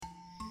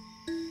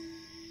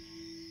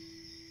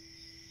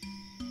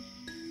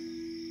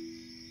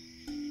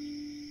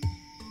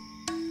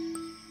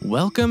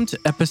Welcome to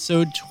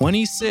episode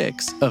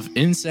 26 of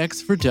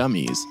Insects for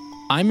Dummies.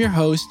 I'm your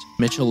host,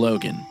 Mitchell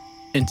Logan,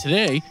 and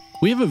today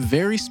we have a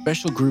very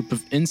special group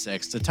of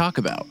insects to talk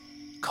about,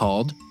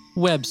 called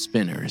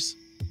Webspinners.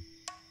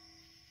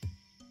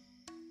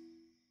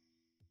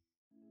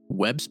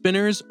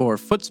 Webspinners or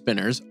foot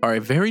spinners are a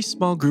very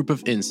small group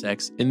of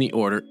insects in the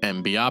order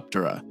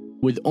Embioptera,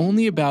 with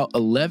only about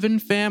 11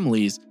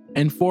 families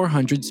and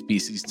 400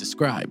 species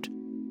described.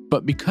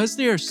 But because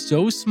they are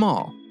so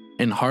small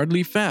and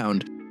hardly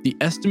found, the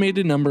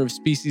estimated number of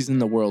species in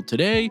the world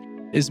today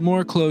is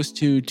more close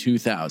to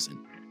 2,000.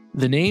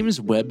 The names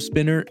web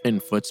spinner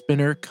and foot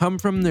spinner come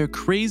from their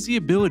crazy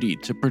ability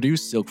to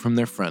produce silk from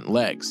their front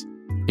legs.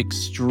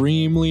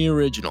 Extremely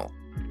original,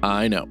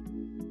 I know.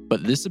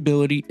 But this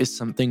ability is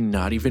something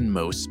not even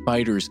most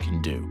spiders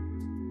can do.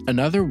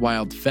 Another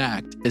wild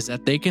fact is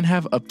that they can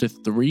have up to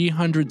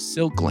 300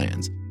 silk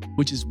glands,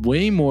 which is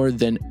way more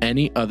than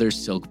any other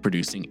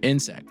silk-producing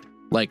insect,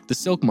 like the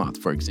silk moth,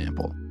 for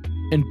example.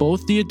 And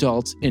both the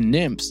adults and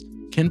nymphs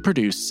can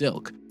produce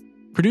silk.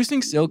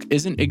 Producing silk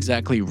isn't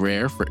exactly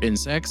rare for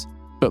insects,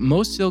 but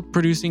most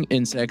silk-producing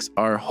insects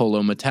are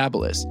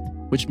holometabolists,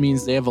 which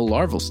means they have a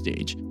larval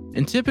stage,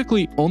 and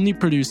typically only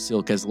produce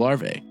silk as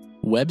larvae.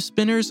 Web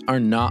spinners are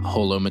not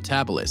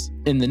holometabolists,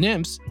 and the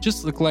nymphs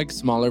just look like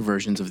smaller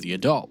versions of the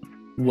adult.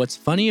 What's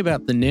funny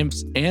about the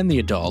nymphs and the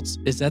adults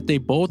is that they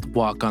both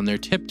walk on their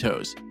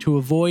tiptoes to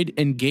avoid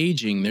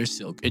engaging their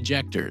silk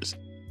ejectors.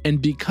 And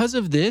because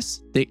of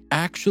this, they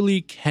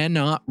actually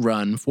cannot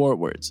run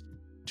forwards.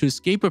 To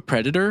escape a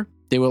predator,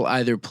 they will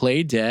either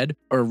play dead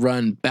or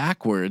run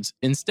backwards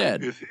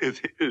instead. Is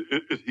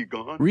he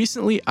gone?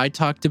 Recently, I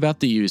talked about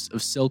the use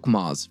of silk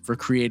moths for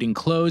creating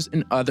clothes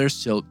and other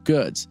silk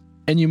goods.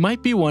 And you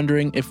might be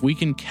wondering if we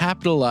can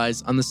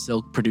capitalize on the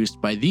silk produced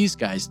by these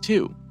guys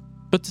too.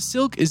 But the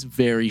silk is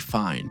very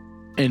fine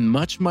and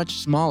much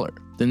smaller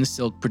than the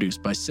silk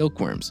produced by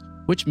silkworms,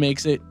 which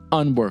makes it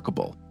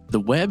unworkable. The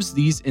webs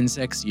these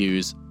insects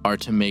use are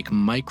to make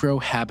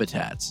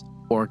micro-habitats,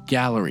 or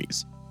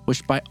galleries,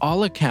 which by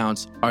all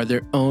accounts are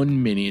their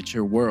own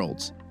miniature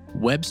worlds.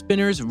 Web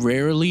spinners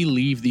rarely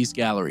leave these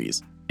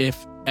galleries,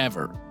 if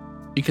ever,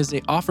 because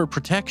they offer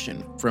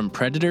protection from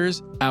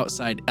predators,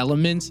 outside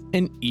elements,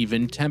 and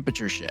even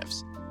temperature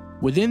shifts.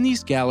 Within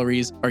these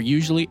galleries are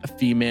usually a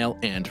female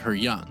and her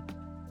young.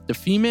 The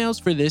females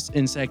for this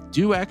insect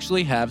do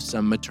actually have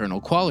some maternal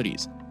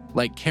qualities,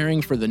 like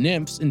caring for the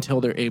nymphs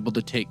until they're able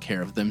to take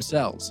care of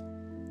themselves.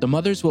 The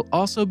mothers will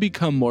also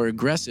become more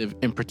aggressive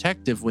and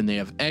protective when they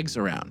have eggs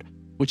around,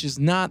 which is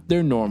not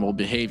their normal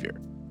behavior.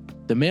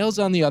 The males,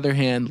 on the other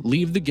hand,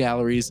 leave the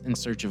galleries in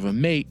search of a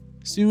mate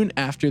soon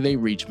after they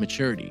reach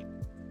maturity.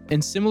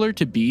 And similar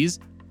to bees,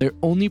 their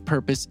only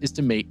purpose is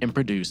to mate and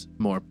produce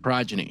more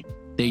progeny.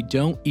 They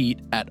don't eat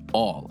at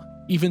all,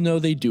 even though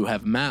they do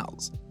have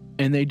mouths.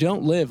 And they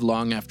don't live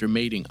long after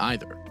mating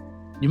either.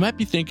 You might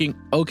be thinking,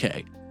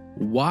 okay,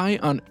 why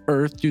on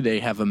earth do they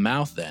have a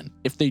mouth then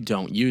if they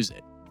don't use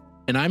it?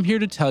 And I'm here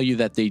to tell you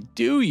that they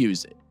do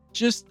use it,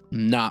 just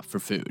not for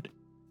food.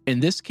 In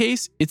this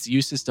case, its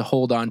use is to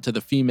hold on to the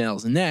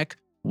female's neck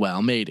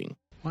while mating.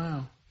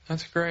 Wow,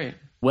 that's great.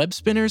 Web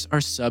spinners are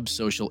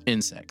subsocial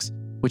insects,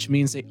 which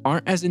means they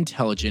aren't as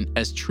intelligent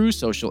as true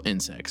social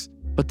insects,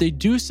 but they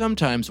do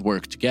sometimes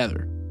work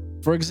together.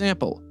 For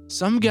example,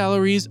 some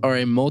galleries are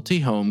a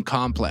multi-home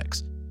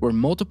complex, where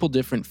multiple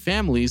different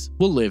families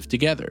will live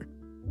together.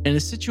 In a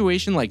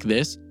situation like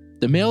this,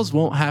 the males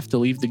won't have to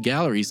leave the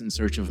galleries in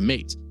search of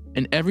mates,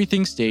 and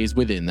everything stays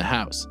within the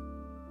house.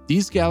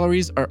 These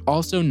galleries are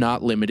also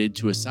not limited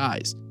to a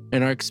size,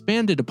 and are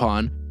expanded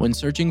upon when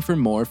searching for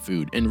more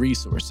food and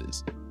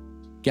resources.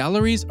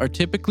 Galleries are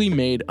typically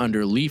made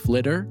under leaf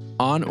litter,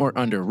 on or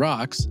under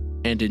rocks,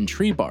 and in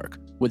tree bark,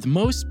 with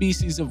most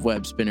species of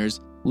web spinners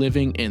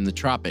living in the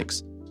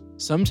tropics.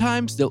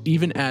 Sometimes they'll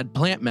even add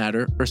plant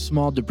matter or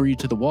small debris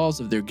to the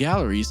walls of their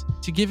galleries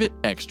to give it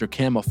extra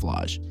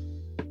camouflage.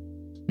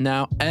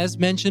 Now, as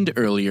mentioned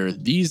earlier,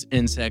 these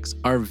insects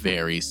are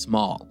very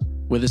small,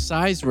 with a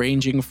size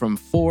ranging from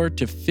 4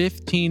 to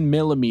 15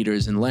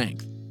 millimeters in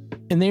length,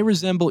 and they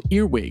resemble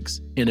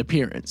earwigs in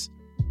appearance.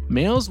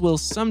 Males will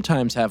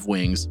sometimes have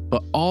wings,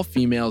 but all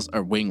females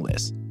are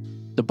wingless.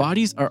 The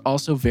bodies are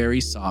also very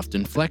soft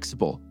and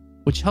flexible,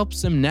 which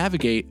helps them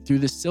navigate through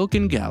the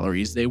silken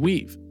galleries they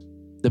weave.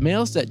 The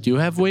males that do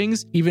have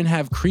wings even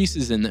have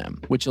creases in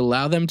them, which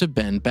allow them to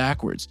bend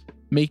backwards,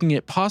 making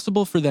it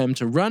possible for them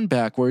to run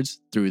backwards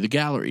through the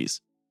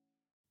galleries.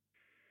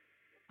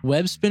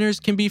 Web spinners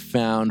can be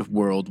found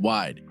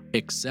worldwide,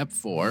 except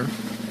for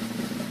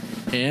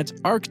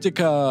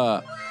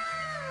Antarctica.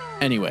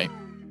 Anyway,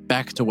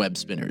 back to web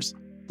spinners.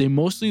 They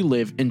mostly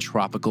live in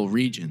tropical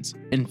regions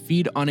and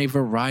feed on a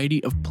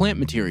variety of plant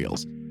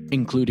materials,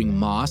 including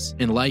moss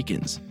and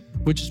lichens,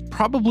 which is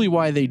probably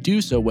why they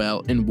do so well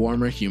in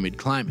warmer, humid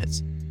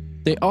climates.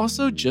 They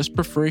also just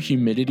prefer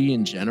humidity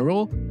in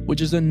general,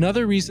 which is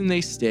another reason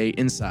they stay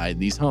inside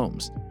these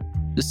homes.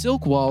 The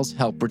silk walls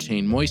help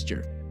retain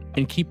moisture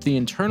and keep the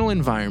internal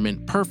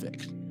environment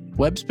perfect.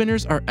 Web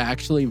spinners are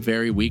actually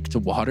very weak to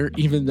water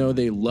even though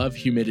they love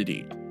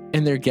humidity,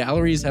 and their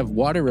galleries have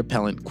water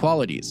repellent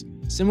qualities,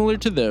 similar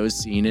to those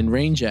seen in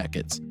rain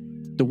jackets.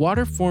 The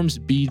water forms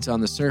beads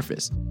on the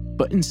surface,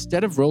 but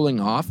instead of rolling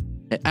off,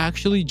 it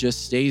actually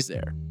just stays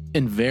there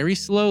and very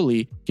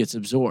slowly gets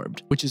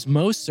absorbed, which is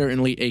most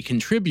certainly a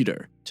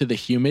contributor to the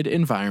humid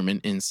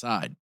environment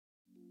inside.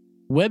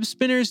 Web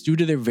spinners, due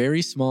to their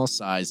very small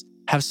size,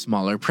 have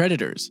smaller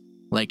predators,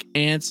 like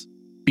ants,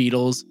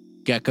 beetles,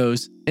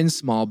 geckos, and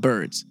small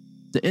birds.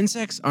 The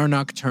insects are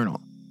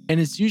nocturnal, and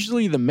it's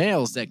usually the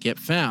males that get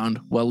found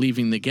while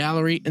leaving the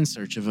gallery in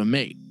search of a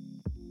mate.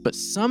 But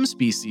some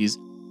species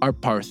are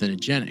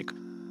parthenogenic,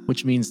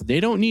 which means they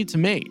don't need to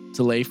mate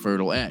to lay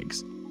fertile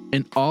eggs,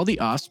 and all the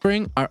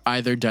offspring are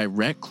either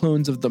direct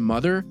clones of the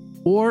mother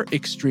or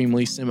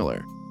extremely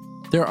similar.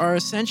 There are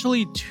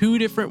essentially two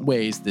different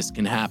ways this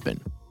can happen.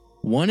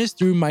 One is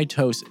through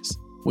mitosis,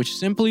 which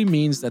simply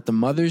means that the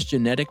mother's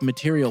genetic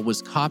material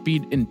was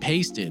copied and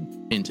pasted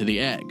into the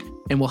egg,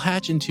 and will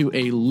hatch into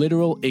a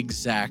literal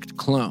exact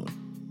clone.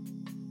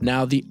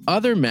 Now, the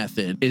other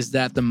method is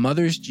that the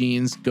mother's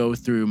genes go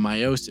through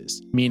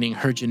meiosis, meaning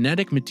her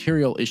genetic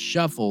material is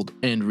shuffled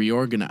and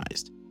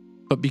reorganized.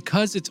 But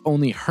because it's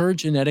only her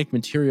genetic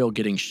material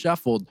getting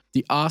shuffled,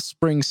 the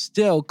offspring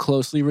still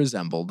closely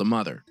resemble the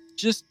mother,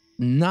 just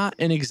not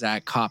an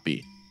exact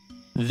copy.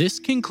 This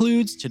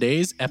concludes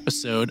today's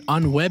episode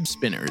on web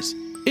spinners.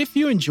 If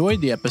you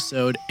enjoyed the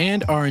episode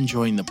and are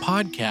enjoying the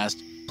podcast,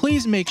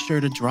 please make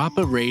sure to drop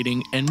a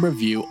rating and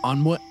review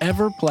on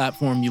whatever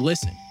platform you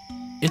listen.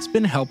 It's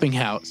been helping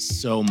out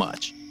so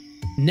much.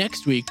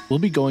 Next week, we'll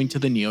be going to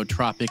the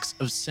neotropics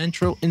of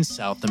Central and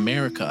South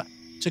America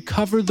to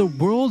cover the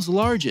world's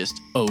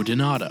largest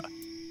odonata.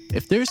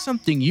 If there's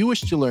something you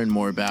wish to learn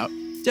more about,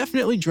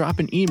 definitely drop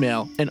an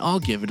email and I'll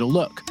give it a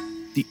look.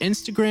 The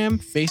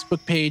Instagram,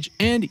 Facebook page,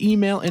 and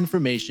email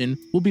information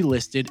will be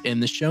listed in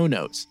the show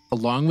notes,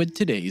 along with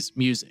today's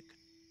music.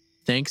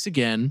 Thanks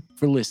again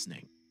for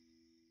listening.